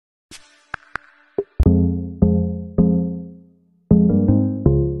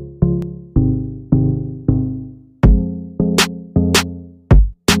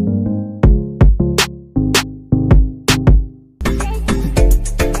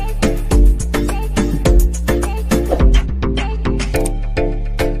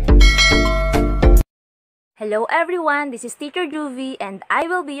Hello everyone, this is Teacher Juvie and I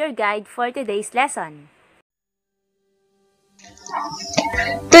will be your guide for today's lesson.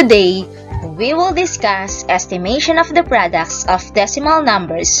 Today, we will discuss estimation of the products of decimal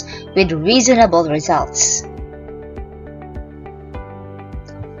numbers with reasonable results.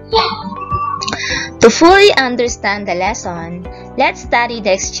 To fully understand the lesson, let's study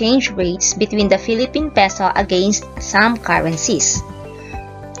the exchange rates between the Philippine peso against some currencies.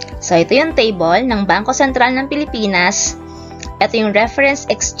 So, ito yung table ng Bangko Sentral ng Pilipinas. Ito yung Reference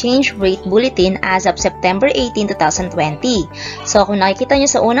Exchange Rate Bulletin as of September 18, 2020. So, kung nakikita nyo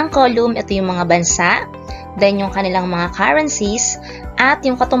sa unang column, ito yung mga bansa, then yung kanilang mga currencies, at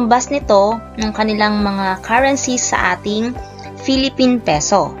yung katumbas nito ng kanilang mga currencies sa ating Philippine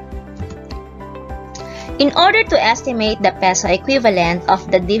peso. In order to estimate the peso equivalent of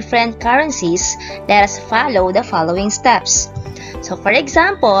the different currencies, let us follow the following steps. So, for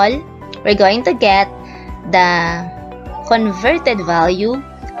example, we're going to get the converted value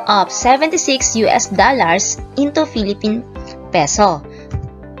of 76 US dollars into Philippine peso.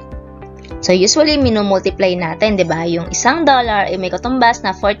 So, usually, minumultiply natin, di ba? Yung $1 ay may katumbas na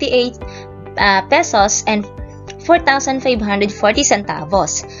 48 pesos and 4,540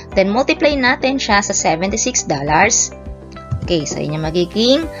 centavos. Then, multiply natin siya sa $76. Okay, so yun yung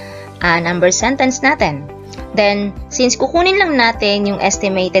magiging number sentence natin. Then, since kukunin lang natin yung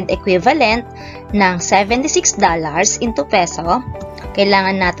estimated equivalent ng $76 into peso,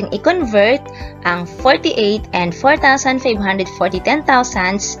 kailangan nating i-convert ang 48 and 4,540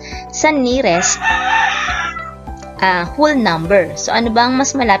 10,000s sa nearest whole number. So, ano bang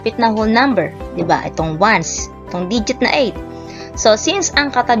mas malapit na whole number? Diba? Itong ones, itong digit na 8. So, since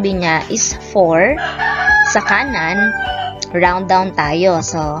ang katabi niya is 4, sa kanan, round down tayo.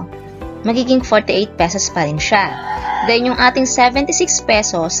 So, magiging 48 pesos pa rin siya. Then, yung ating 76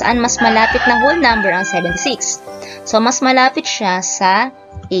 pesos, saan mas malapit na whole number ang 76? So, mas malapit siya sa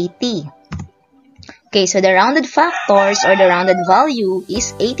 80. Okay, so the rounded factors or the rounded value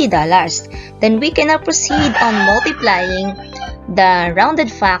is $80. Then, we can now proceed on multiplying the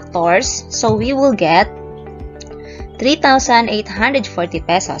rounded factors. So, we will get 3,840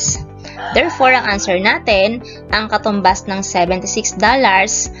 pesos. Therefore, ang answer natin, ang katumbas ng $76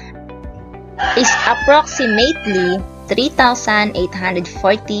 is approximately 3,840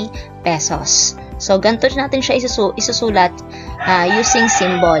 pesos. So, ganito natin siya isusulat using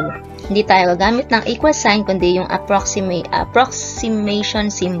symbol. Hindi tayo gagamit ng equal sign, kundi yung approximation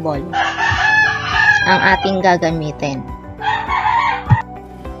symbol ang ating gagamitin.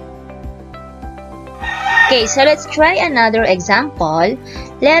 Okay, so let's try another example.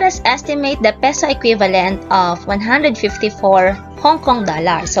 Let us estimate the peso equivalent of 154 Hong Kong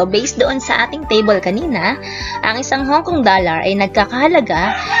dollar. So, based doon sa ating table kanina, ang isang Hong Kong dollar ay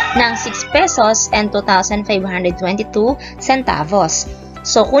nagkakahalaga ng 6 pesos and 2,522 centavos.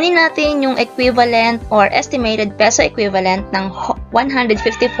 So, kunin natin yung equivalent or estimated peso equivalent ng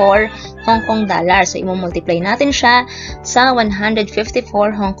 154 Hong Kong dollar. So, i-multiply natin siya sa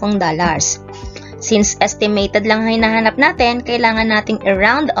 154 Hong Kong dollars. Since estimated lang ang hinahanap natin, kailangan nating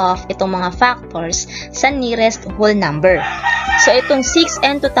i-round off itong mga factors sa nearest whole number. So, itong 6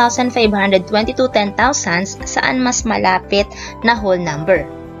 and 2,522 10,000s, saan mas malapit na whole number?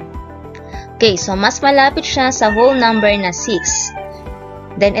 Okay, so mas malapit siya sa whole number na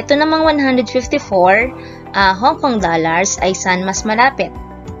 6. Then, ito namang 154 Hong Kong dollars ay saan mas malapit?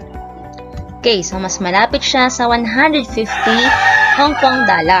 Okay, so mas malapit siya sa 150 Hong Kong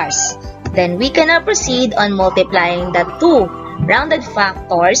dollars. Then, we can now proceed on multiplying the two rounded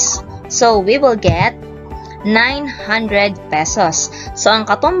factors. So, we will get 900 pesos. So, ang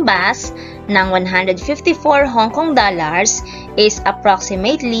katumbas ng 154 Hong Kong dollars is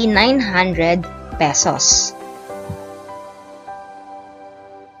approximately 900 pesos.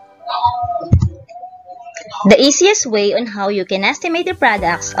 The easiest way on how you can estimate the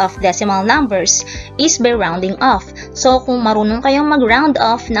products of decimal numbers is by rounding off. So, kung marunong kayong mag-round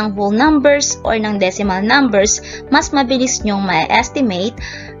off ng whole numbers or ng decimal numbers, mas mabilis nyong ma-estimate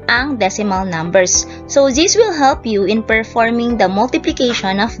ang decimal numbers. So, this will help you in performing the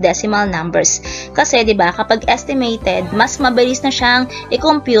multiplication of decimal numbers. Kasi, di ba, kapag estimated, mas mabilis na siyang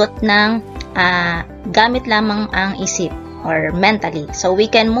i-compute ng gamit lamang ang isip or mentally. So, we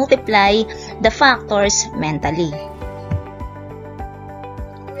can multiply the factors mentally.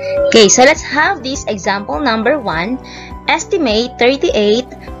 Okay, so let's have this example number 1. Estimate 38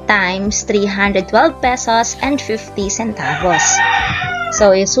 times 312 pesos and 50 centavos.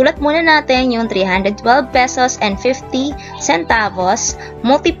 So, isulat muna natin yung 312 pesos and 50 centavos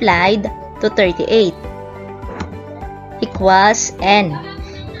multiplied to 38 equals N.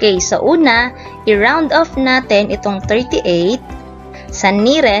 Okay, so una, i-round off natin itong 38 sa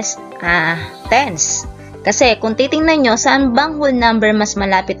nearest tens. Kasi kung titingnan nyo, saan bang whole number mas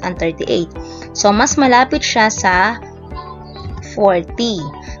malapit ang 38? So, mas malapit siya sa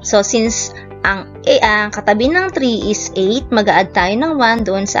 40. So, since ang katabi ng 3 is 8, mag-a-add tayo ng 1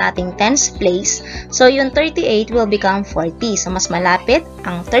 doon sa ating tens place. So, yung 38 will become 40. So, mas malapit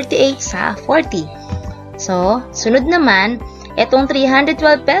ang 38 sa 40. So, sunod naman, itong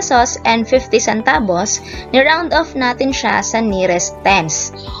 312 pesos and 50 centavos, ni-round off natin siya sa nearest tens.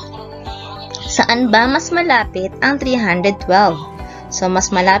 Saan ba mas malapit ang 312? So,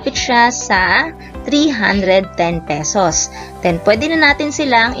 mas malapit siya sa 310 pesos. Then, pwede na natin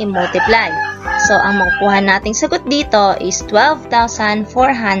silang i-multiply. So, ang makukuha nating sagot dito is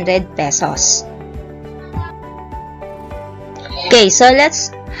 12,400 pesos. Okay, so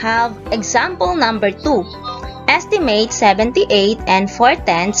let's have example number 2. Estimate 78 and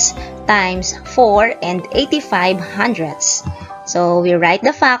 4/10 times 4 and 85 hundredths. So, we write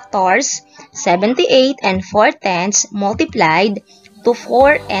the factors. 78 and 4/10 multiplied to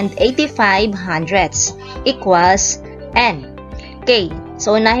 4 and 85 hundredths equals n. Okay,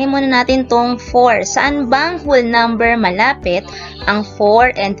 so unahin muna natin tong 4. Saan bang whole number malapit ang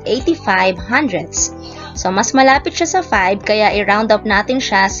 4 and 85 hundredths? So, mas malapit siya sa 5, kaya i-round up natin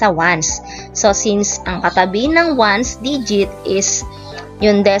siya sa ones. So, since ang katabi ng ones digit is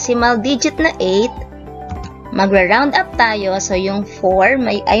yung decimal digit na 8, magra-round up tayo, so yung 4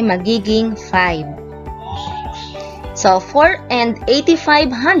 ay magiging 5. So, 4 and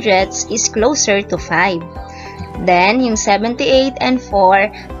 85 hundredths is closer to 5. Then, yung 78 and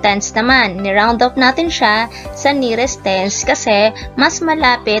 4/10 naman, ni-round up natin siya sa nearest tens kasi mas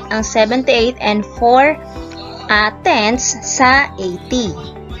malapit ang 78 and 4/10 sa 80.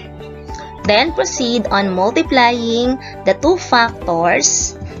 Then, proceed on multiplying the two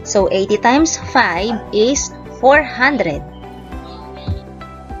factors. So, 80 times 5 is 400.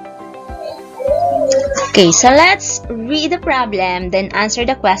 Okay, so let's read the problem, then answer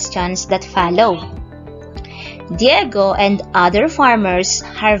the questions that follow. Diego and other farmers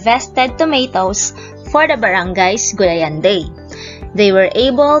harvested tomatoes for the barangay's Gulayan Day. They were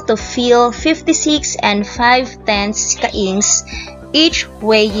able to fill 56 and 5/10 kaings, each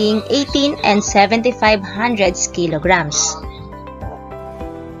weighing 18 and 7,500 kilograms.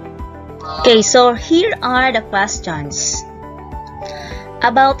 Okay, so here are the questions.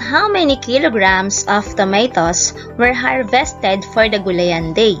 About how many kilograms of tomatoes were harvested for the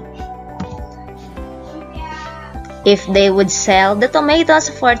Gulayan Day? If they would sell the tomatoes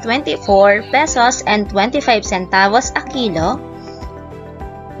for 24 pesos and 25 centavos a kilo,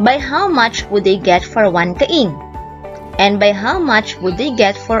 by how much would they get for 1 kaing? And by how much would they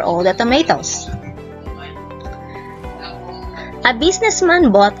get for all the tomatoes? A businessman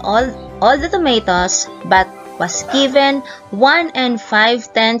bought all the tomatoes but was given 1 and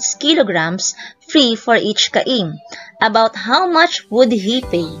 5/10 kilograms free for each kaing. About how much would he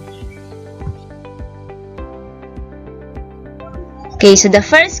pay? Okay, so the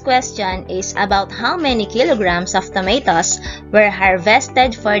first question is about how many kilograms of tomatoes were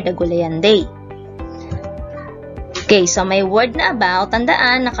harvested for the Gulayan Day. Okay, so may word na about.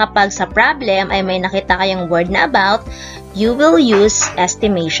 Tandaan na kapag sa problem ay may nakita kayong word na about, you will use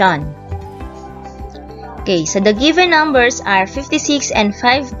estimation. Okay, so the given numbers are 56 and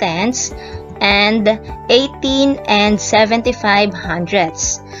 5/10 and 18 and 7,500.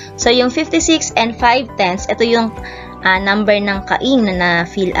 So yung 56 and 5/10, ito yung number ng kaing na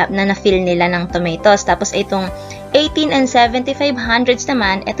na-fill nila ng tomatoes. Tapos itong 18 and 7,500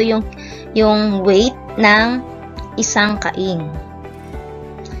 naman, ito yung weight ng isang kaing.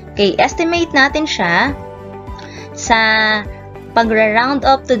 Okay, estimate natin siya sa pag-round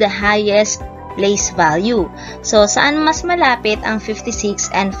up to the highest place value. So, saan mas malapit ang 56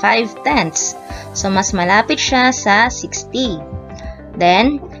 and 5/10? So, mas malapit siya sa 60.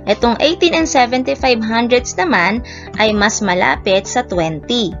 Then, itong 18 and 7,500 naman ay mas malapit sa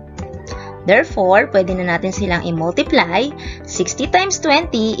 20. Therefore, pwede na natin silang i-multiply. 60 times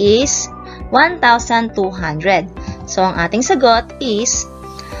 20 is 1,200. So, ang ating sagot is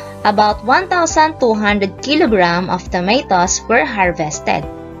about 1,200 kg of tomatoes were harvested.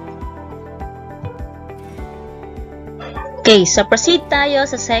 Okay, so proceed tayo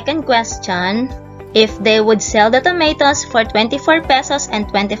sa second question. If they would sell the tomatoes for 24 pesos and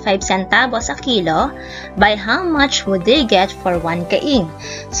 25 centavos a kilo, by how much would they get for 1 kaing?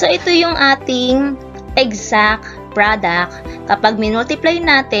 So, ito yung ating exact product. Kapag minultiply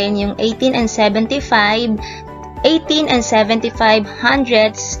natin yung 18 and 75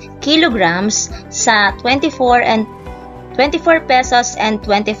 hundredths kilograms sa 24 and 24 pesos and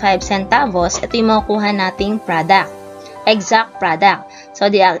 25 centavos, ito yung makukuha nating product. Exact product. So,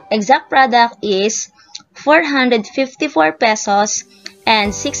 the exact product is 454 pesos and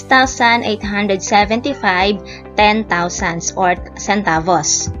 6,875 10,000s or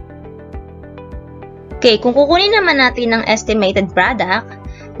centavos. Okay, kung kukunin naman natin ng estimated product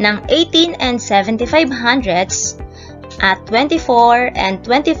ng 18 and 75 hundredths at 24 and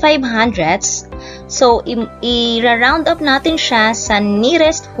 25 hundredths, so i-round up natin siya sa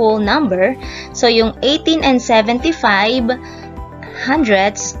nearest whole number. So, yung 18 and 75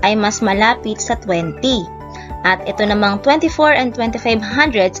 hundredths ay mas malapit sa 20. At ito namang 24 and 25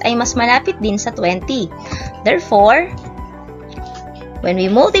 hundredths ay mas malapit din sa 20. Therefore, when we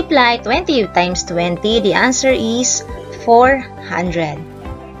multiply 20 times 20, the answer is 400.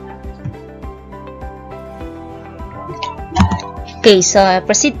 Okay, so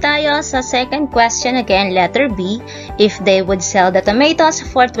proceed tayo sa second question again, letter B. If they would sell the tomatoes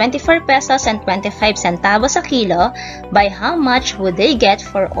for 24 pesos and 25 centavos a kilo, by how much would they get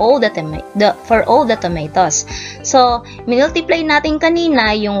for all the tomatoes? So, multiply natin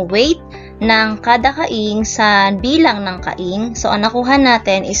kanina yung weight ng kada kaing sa bilang ng kaing. So, ang nakuha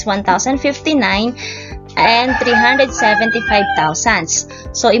natin is 1,059 and 375 thousandths.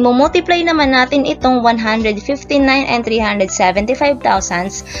 So, imumultiply naman natin itong 159 and 375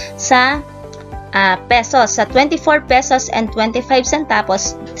 thousandths sa pesos, sa 24 pesos and 25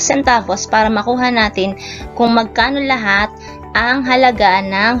 centavos para makuha natin kung magkano lahat ang halaga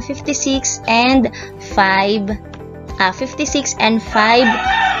ng 56 and 5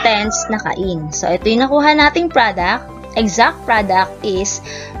 tenths na kaing. So, ito yung nakuha nating product. Exact product is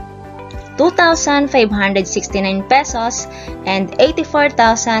 2,569 pesos and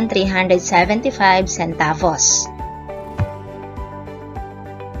 84,375 centavos.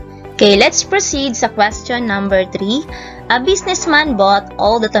 Okay, let's proceed sa question number 3. A businessman bought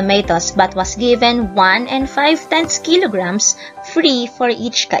all the tomatoes but was given 1 and 5/10 kilograms free for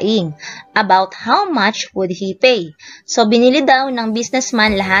each kaing. About how much would he pay? So, binili daw ng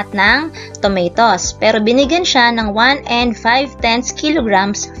businessman lahat ng tomatoes, pero binigyan siya ng 1 and 5/10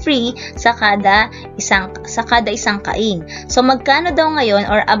 kilograms free sa kada isang kaing. So, magkano daw ngayon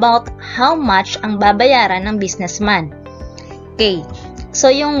or about how much ang babayaran ng businessman? Okay. So,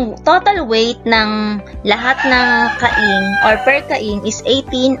 yung total weight ng lahat ng kaing or per kaing is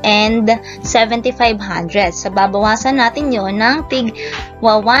 18 and 75 hundredths. So, babawasan natin yon ng tig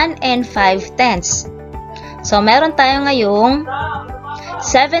 1 and 5/10. So, meron tayo ngayong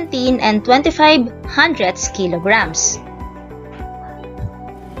 17 and 25 hundredths kilograms.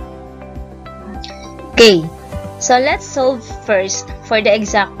 Okay. So, let's solve first for the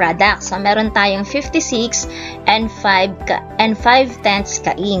exact product. So, meron tayong 56 and 5/10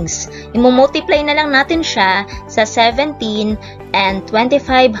 kaings. Imumultiply na lang natin siya sa 17 and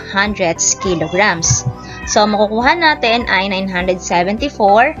 25 hundredths kilograms. So, makukuha natin ay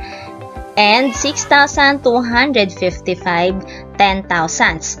 974 and 6,255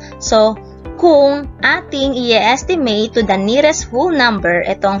 10,000s. So, kung ating i-estimate to the nearest whole number,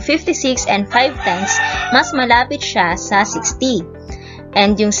 itong 56 and 5/10, mas malapit siya sa 60.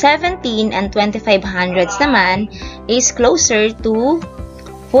 And yung 17 and 25 hundredths naman is closer to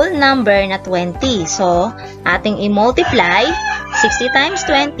whole number na 20. So, ating i-multiply, 60 times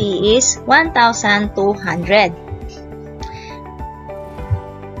 20 is 1,200.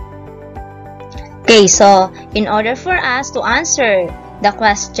 Okay, so, in order for us to answer the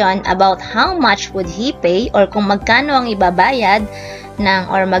question about how much would he pay or kung magkano ang ibabayad ng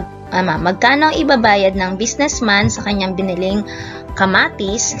magkano ang ibabayad ng businessman sa kanyang biniling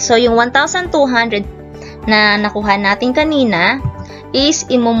kamatis. So, yung 1,200 na nakuha natin kanina is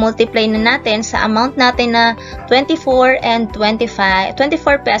imumultiply na natin sa amount natin na 24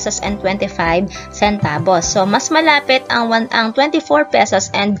 pesos and 25 centavos. So, mas malapit ang 24 pesos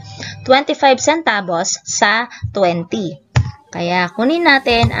and 25 centavos sa 20. Kaya, kunin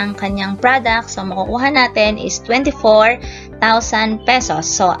natin ang kanyang product. So, makukuha natin is 24,000 pesos.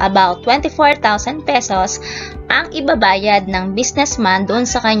 So, about 24,000 pesos ang ibabayad ng businessman doon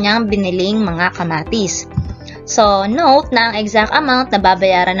sa kanyang biniling mga kamatis. So, note na ang exact amount na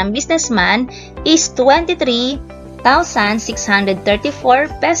babayaran ng businessman is 23,634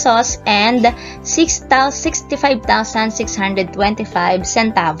 pesos and 65,625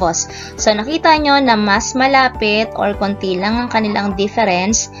 centavos. So, nakita nyo na mas malapit or konti lang ang kanilang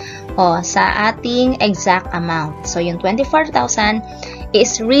difference sa ating exact amount. So, yung 24,000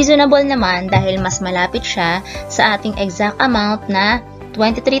 is reasonable naman dahil mas malapit siya sa ating exact amount na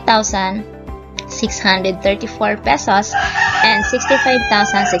 23,634 pesos and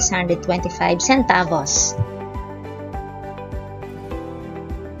 65,625 centavos.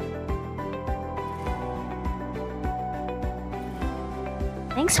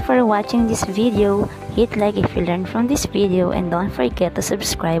 Thanks for watching this video. Hit like if you learned from this video and don't forget to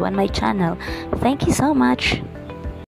subscribe on my channel. Thank you so much.